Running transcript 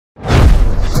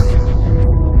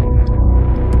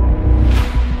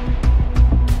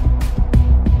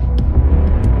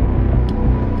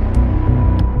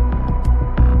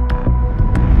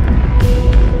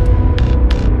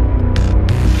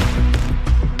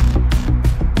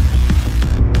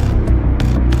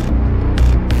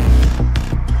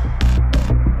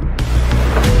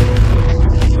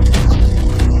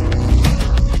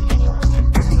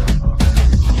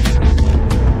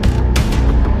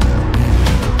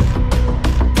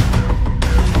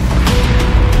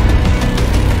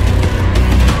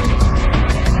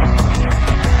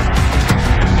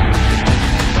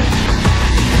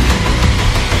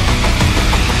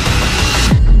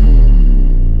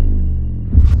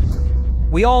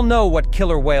We all know what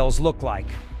killer whales look like.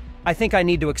 I think I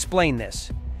need to explain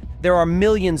this. There are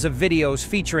millions of videos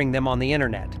featuring them on the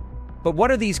internet. But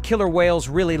what are these killer whales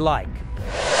really like?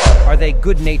 Are they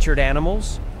good-natured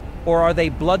animals? Or are they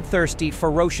bloodthirsty,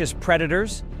 ferocious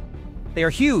predators? They are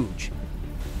huge.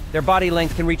 Their body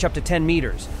length can reach up to 10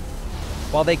 meters,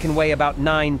 while they can weigh about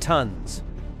 9 tons.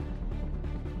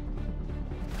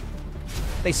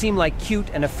 They seem like cute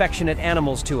and affectionate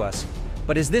animals to us.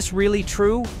 But is this really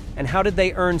true? And how did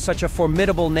they earn such a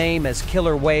formidable name as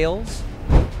killer whales?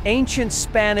 Ancient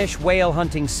Spanish whale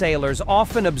hunting sailors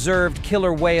often observed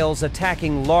killer whales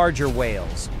attacking larger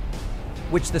whales,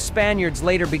 which the Spaniards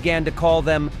later began to call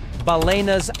them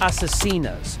balenas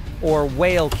asesinas, or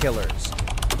whale killers,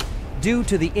 due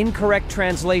to the incorrect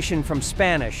translation from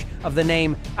Spanish of the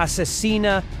name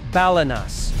asesina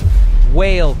balenas,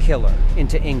 whale killer,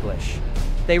 into English.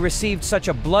 They received such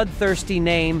a bloodthirsty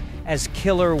name as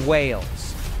killer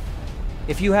whales.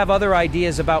 If you have other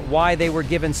ideas about why they were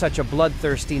given such a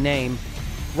bloodthirsty name,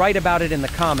 write about it in the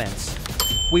comments.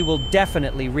 We will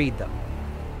definitely read them.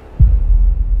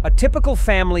 A typical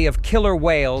family of killer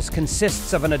whales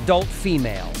consists of an adult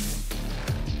female,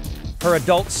 her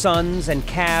adult sons and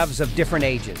calves of different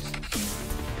ages.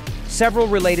 Several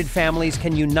related families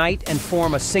can unite and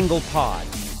form a single pod,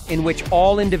 in which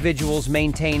all individuals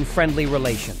maintain friendly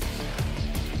relations.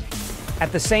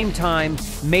 At the same time,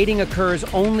 mating occurs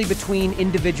only between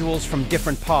individuals from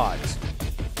different pods,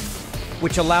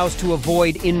 which allows to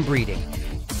avoid inbreeding.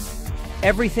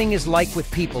 Everything is like with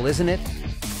people, isn't it?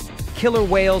 Killer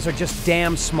whales are just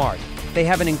damn smart. They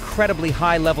have an incredibly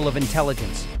high level of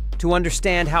intelligence. To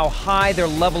understand how high their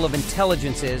level of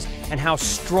intelligence is and how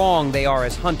strong they are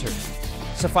as hunters,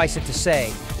 suffice it to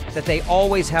say that they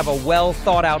always have a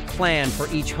well-thought-out plan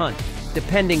for each hunt,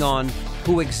 depending on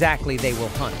who exactly they will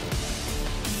hunt.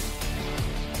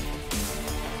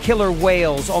 Killer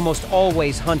whales almost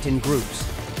always hunt in groups.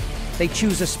 They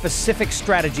choose a specific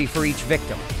strategy for each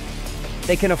victim.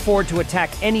 They can afford to attack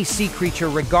any sea creature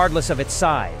regardless of its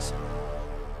size.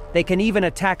 They can even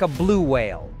attack a blue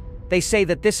whale. They say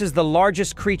that this is the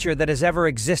largest creature that has ever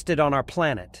existed on our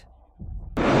planet.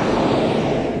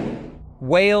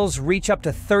 Whales reach up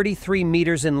to 33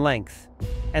 meters in length,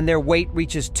 and their weight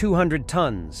reaches 200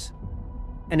 tons.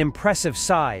 An impressive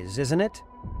size, isn't it?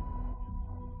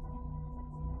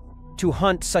 To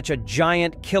hunt such a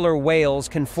giant, killer whales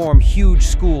can form huge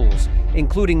schools,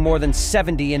 including more than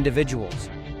 70 individuals.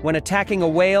 When attacking a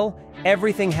whale,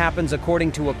 everything happens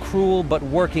according to a cruel but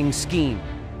working scheme.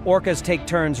 Orcas take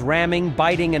turns ramming,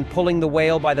 biting, and pulling the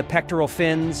whale by the pectoral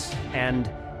fins, and,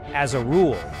 as a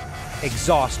rule,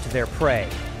 exhaust their prey.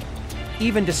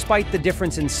 Even despite the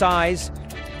difference in size,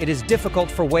 it is difficult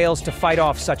for whales to fight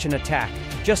off such an attack.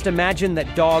 Just imagine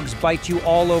that dogs bite you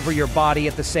all over your body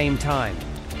at the same time.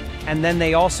 And then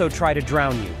they also try to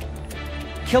drown you.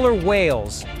 Killer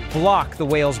whales block the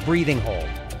whale's breathing hole,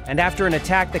 and after an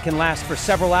attack that can last for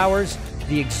several hours,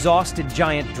 the exhausted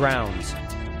giant drowns.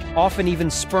 Often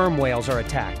even sperm whales are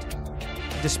attacked.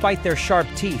 Despite their sharp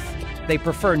teeth, they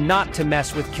prefer not to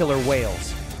mess with killer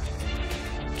whales.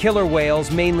 Killer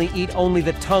whales mainly eat only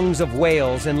the tongues of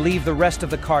whales and leave the rest of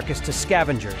the carcass to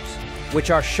scavengers, which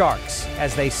are sharks,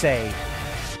 as they say.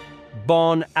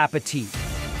 Bon appetit.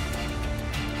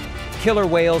 Killer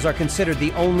whales are considered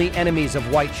the only enemies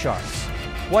of white sharks.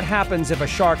 What happens if a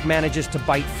shark manages to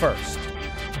bite first?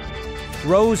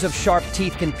 Rows of sharp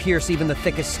teeth can pierce even the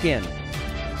thickest skin.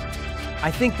 I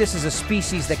think this is a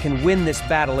species that can win this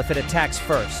battle if it attacks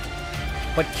first.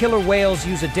 But killer whales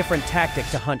use a different tactic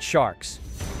to hunt sharks.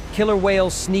 Killer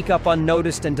whales sneak up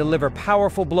unnoticed and deliver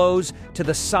powerful blows to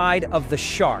the side of the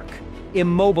shark,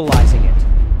 immobilizing it.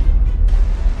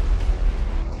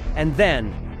 And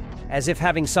then, as if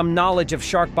having some knowledge of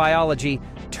shark biology,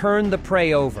 turn the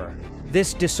prey over.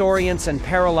 This disorients and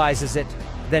paralyzes it,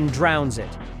 then drowns it,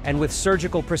 and with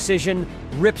surgical precision,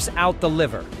 rips out the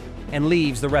liver and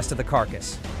leaves the rest of the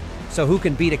carcass. So who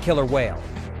can beat a killer whale?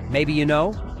 Maybe you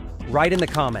know? Write in the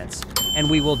comments, and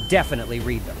we will definitely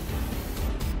read them.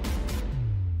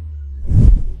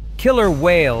 Killer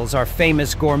whales are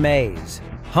famous gourmets.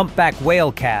 Humpback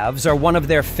whale calves are one of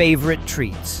their favorite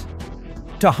treats.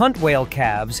 To hunt whale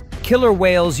calves, killer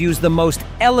whales use the most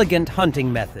elegant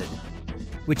hunting method,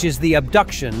 which is the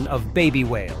abduction of baby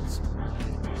whales.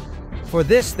 For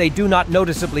this, they do not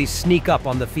noticeably sneak up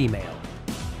on the female.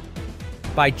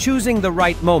 By choosing the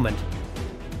right moment,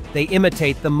 they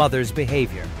imitate the mother's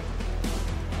behavior.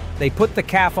 They put the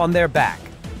calf on their back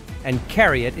and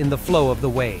carry it in the flow of the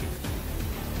wave.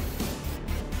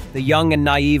 The young and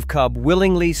naive cub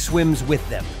willingly swims with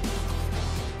them,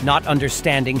 not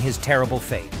understanding his terrible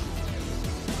fate.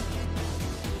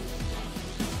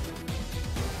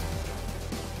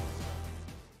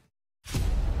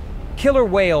 Killer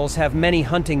whales have many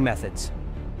hunting methods,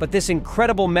 but this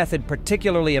incredible method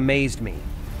particularly amazed me.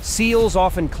 Seals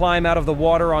often climb out of the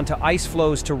water onto ice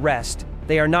floes to rest.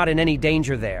 They are not in any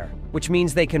danger there, which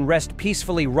means they can rest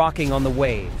peacefully rocking on the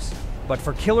waves. But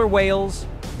for killer whales,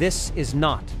 this is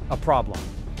not a problem.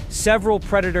 Several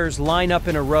predators line up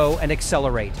in a row and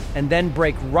accelerate, and then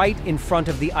break right in front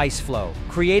of the ice floe,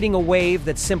 creating a wave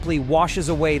that simply washes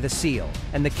away the seal.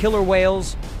 And the killer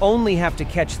whales only have to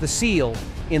catch the seal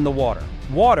in the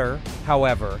water.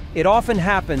 However, it often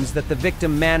happens that the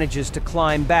victim manages to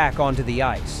climb back onto the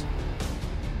ice.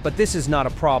 But this is not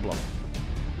a problem.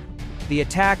 The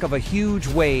attack of a huge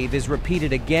wave is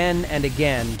repeated again and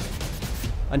again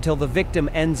until the victim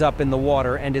ends up in the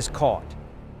water and is caught.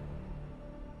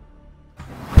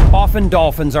 Often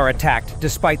dolphins are attacked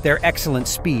despite their excellent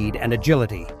speed and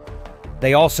agility.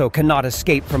 They also cannot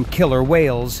escape from killer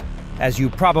whales, as you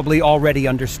probably already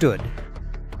understood.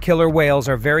 Killer whales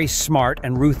are very smart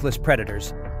and ruthless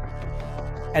predators,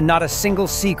 and not a single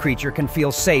sea creature can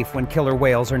feel safe when killer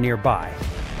whales are nearby.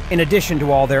 In addition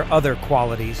to all their other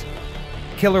qualities,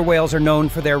 killer whales are known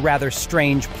for their rather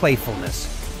strange playfulness.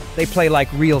 They play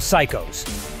like real psychos.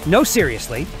 No,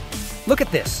 seriously, look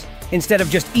at this. Instead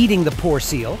of just eating the poor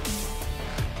seal,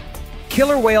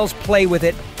 killer whales play with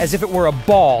it as if it were a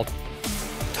ball,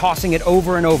 tossing it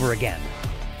over and over again.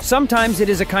 Sometimes it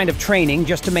is a kind of training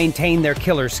just to maintain their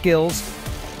killer skills.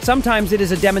 Sometimes it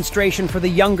is a demonstration for the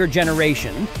younger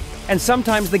generation, and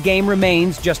sometimes the game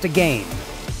remains just a game.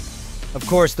 Of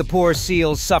course, the poor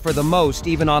seals suffer the most.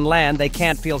 Even on land, they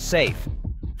can't feel safe.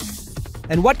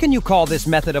 And what can you call this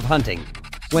method of hunting?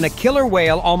 When a killer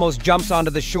whale almost jumps onto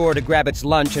the shore to grab its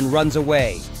lunch and runs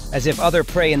away, as if other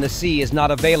prey in the sea is not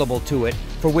available to it,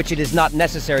 for which it is not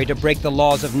necessary to break the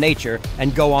laws of nature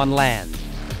and go on land.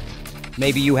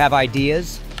 Maybe you have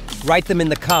ideas? Write them in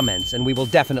the comments and we will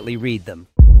definitely read them.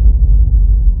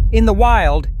 In the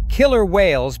wild, killer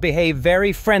whales behave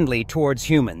very friendly towards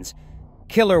humans.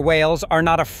 Killer whales are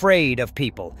not afraid of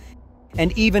people,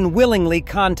 and even willingly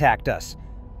contact us.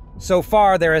 So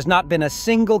far, there has not been a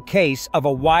single case of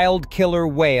a wild killer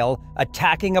whale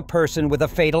attacking a person with a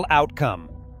fatal outcome.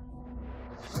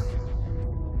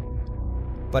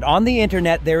 But on the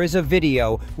internet, there is a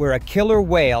video where a killer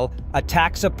whale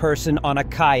attacks a person on a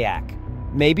kayak.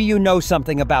 Maybe you know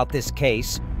something about this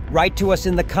case. Write to us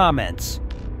in the comments.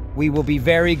 We will be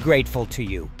very grateful to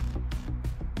you.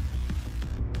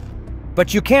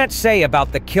 But you can't say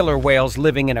about the killer whales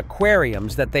living in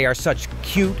aquariums that they are such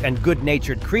cute and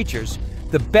good-natured creatures.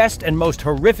 The best and most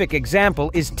horrific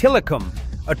example is Tilikum,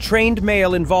 a trained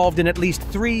male involved in at least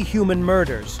 3 human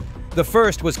murders. The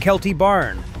first was Kelty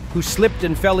Barn, who slipped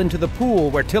and fell into the pool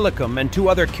where Tilikum and 2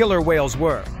 other killer whales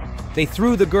were. They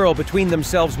threw the girl between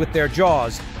themselves with their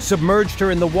jaws, submerged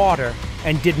her in the water,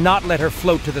 and did not let her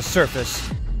float to the surface.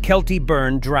 Kelty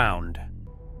Barn drowned.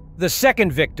 The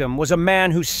second victim was a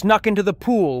man who snuck into the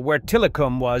pool where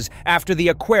Tilikum was after the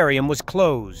aquarium was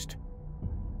closed.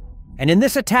 And in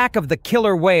this attack of the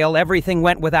killer whale, everything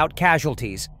went without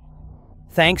casualties,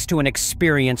 thanks to an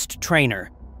experienced trainer.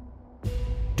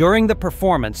 During the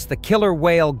performance, the killer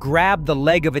whale grabbed the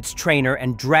leg of its trainer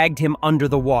and dragged him under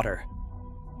the water.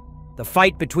 The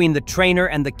fight between the trainer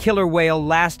and the killer whale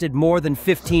lasted more than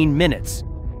 15 minutes.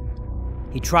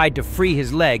 He tried to free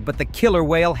his leg, but the killer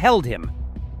whale held him,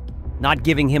 not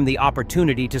giving him the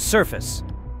opportunity to surface.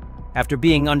 After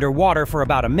being underwater for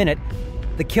about a minute,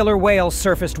 the killer whale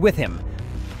surfaced with him,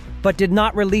 but did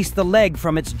not release the leg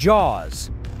from its jaws.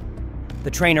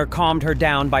 The trainer calmed her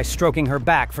down by stroking her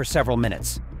back for several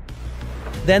minutes.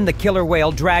 Then the killer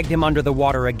whale dragged him under the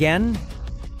water again,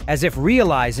 as if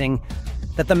realizing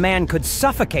that the man could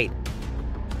suffocate.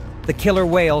 The killer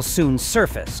whale soon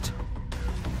surfaced.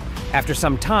 After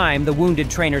some time, the wounded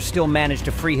trainer still managed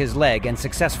to free his leg and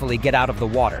successfully get out of the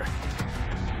water.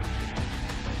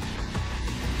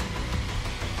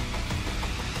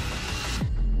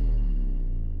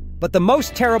 But the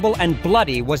most terrible and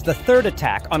bloody was the third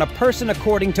attack on a person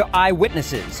according to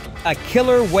eyewitnesses. A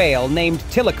killer whale named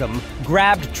Tilikum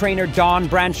grabbed trainer Dawn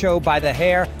Brancho by the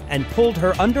hair and pulled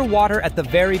her underwater at the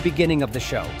very beginning of the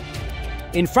show.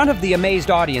 In front of the amazed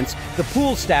audience, the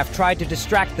pool staff tried to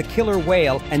distract the killer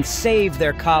whale and save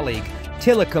their colleague.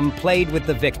 Tilikum played with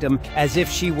the victim as if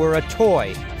she were a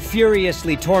toy,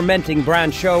 furiously tormenting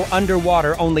Brancho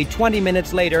underwater. Only 20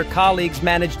 minutes later, colleagues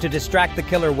managed to distract the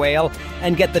killer whale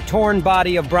and get the torn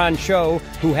body of Brancho,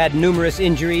 who had numerous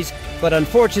injuries, but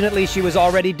unfortunately she was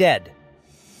already dead.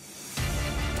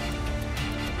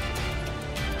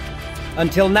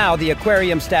 Until now, the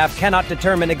aquarium staff cannot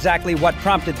determine exactly what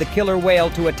prompted the killer whale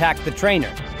to attack the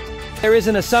trainer. There is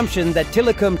an assumption that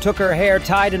Tilikum took her hair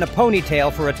tied in a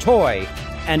ponytail for a toy,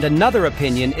 and another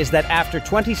opinion is that after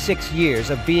 26 years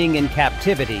of being in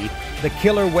captivity, the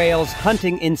killer whale's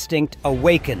hunting instinct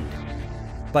awakened.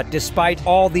 But despite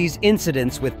all these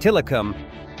incidents with Tilikum,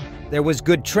 there was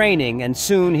good training, and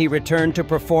soon he returned to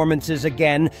performances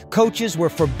again. Coaches were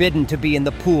forbidden to be in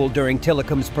the pool during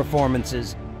Tilikum's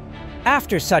performances.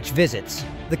 After such visits,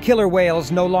 the killer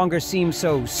whales no longer seem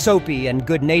so soapy and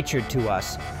good-natured to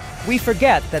us. We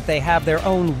forget that they have their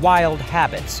own wild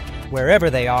habits.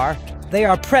 Wherever they are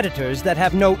predators that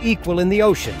have no equal in the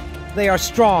ocean. They are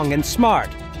strong and smart,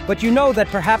 but you know that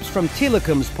perhaps from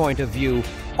Tilikum's point of view,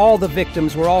 all the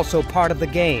victims were also part of the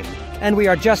game, and we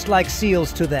are just like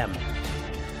seals to them.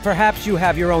 Perhaps you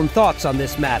have your own thoughts on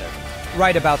this matter.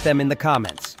 Write about them in the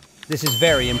comments. This is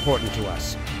very important to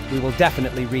us. We will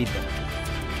definitely read them.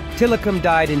 Tilikum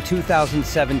died in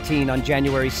 2017 on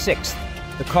January 6th.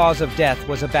 The cause of death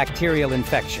was a bacterial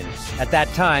infection. At that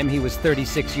time, he was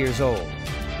 36 years old.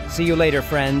 See you later,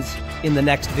 friends, in the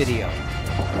next video.